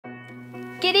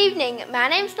Good evening, my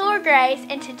name's Laura Grace,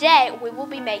 and today we will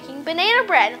be making banana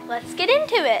bread. Let's get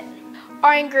into it.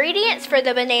 Our ingredients for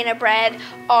the banana bread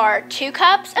are 2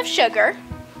 cups of sugar,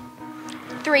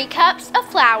 3 cups of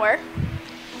flour,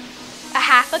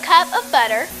 1/2 cup of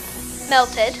butter,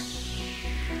 melted,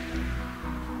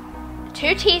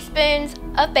 2 teaspoons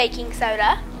of baking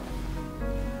soda,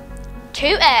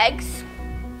 2 eggs,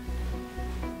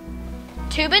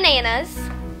 2 bananas,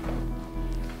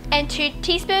 and 2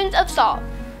 teaspoons of salt.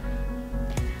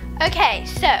 Okay,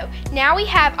 so now we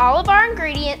have all of our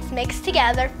ingredients mixed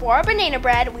together for our banana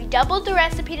bread. We doubled the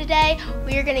recipe today.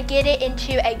 We are gonna get it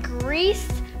into a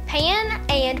greased pan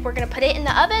and we're gonna put it in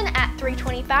the oven at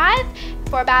 325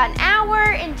 for about an hour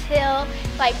until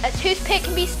like a toothpick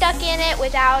can be stuck in it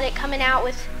without it coming out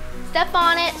with stuff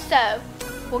on it. So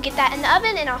we'll get that in the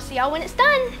oven and I'll see y'all when it's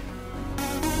done.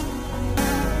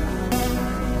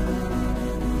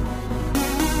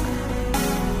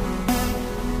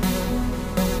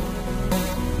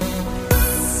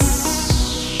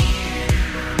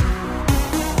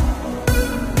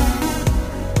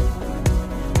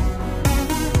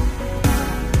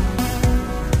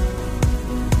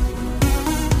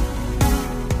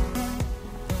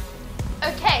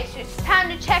 Okay, so it's time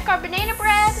to check our banana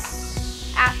bread.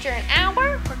 After an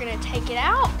hour, we're gonna take it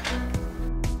out.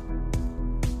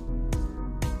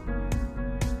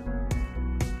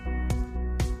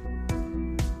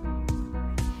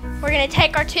 We're gonna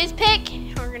take our toothpick,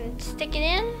 and we're gonna stick it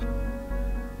in.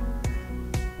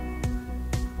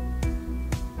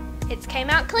 It's came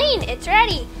out clean, it's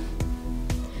ready.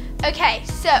 Okay,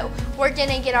 so we're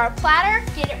gonna get our platter,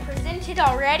 get it presented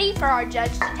already for our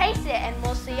judge to taste it, and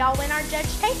we'll see y'all when our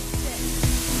judge tastes it.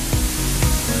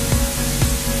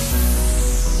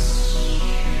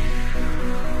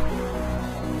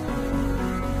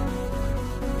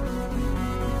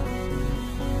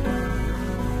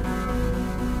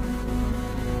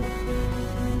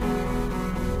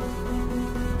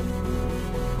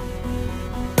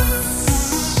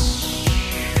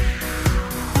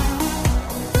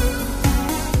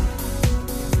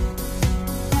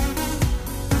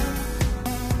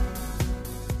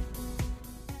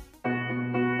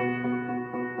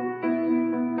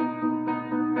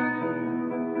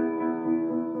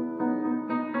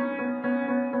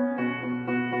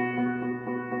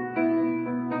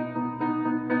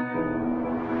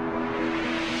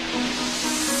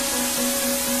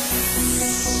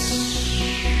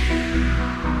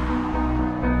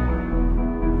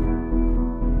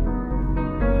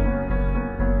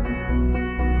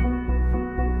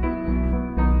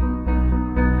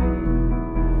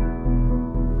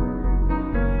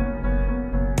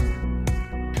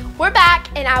 We're back,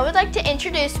 and I would like to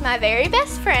introduce my very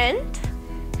best friend.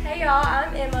 Hey y'all,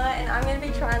 I'm Emma, and I'm going to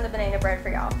be trying the banana bread for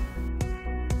y'all.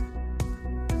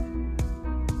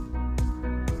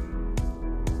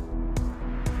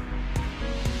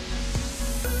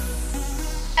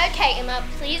 Okay, Emma,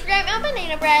 please rate my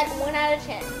banana bread 1 out of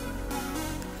 10.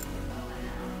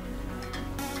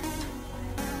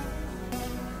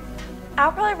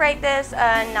 I'll probably rate this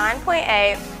a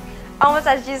 9.8. Almost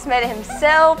as Jesus made it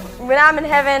himself. When I'm in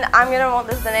heaven, I'm going to want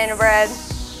this banana bread.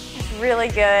 It's really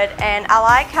good, and I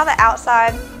like how the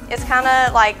outside is kind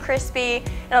of like crispy,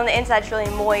 and on the inside it's really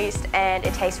moist, and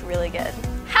it tastes really good.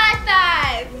 High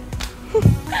five!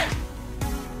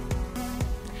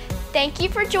 Thank you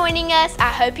for joining us. I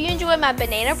hope you enjoyed my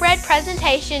banana bread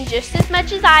presentation just as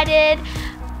much as I did.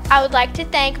 I would like to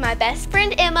thank my best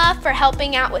friend Emma for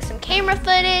helping out with some camera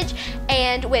footage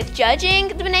and with judging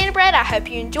the banana bread. I hope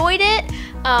you enjoyed it.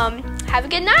 Have a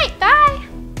good night. Bye.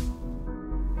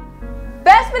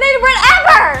 Best banana bread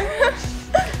ever!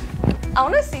 I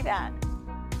want to see that.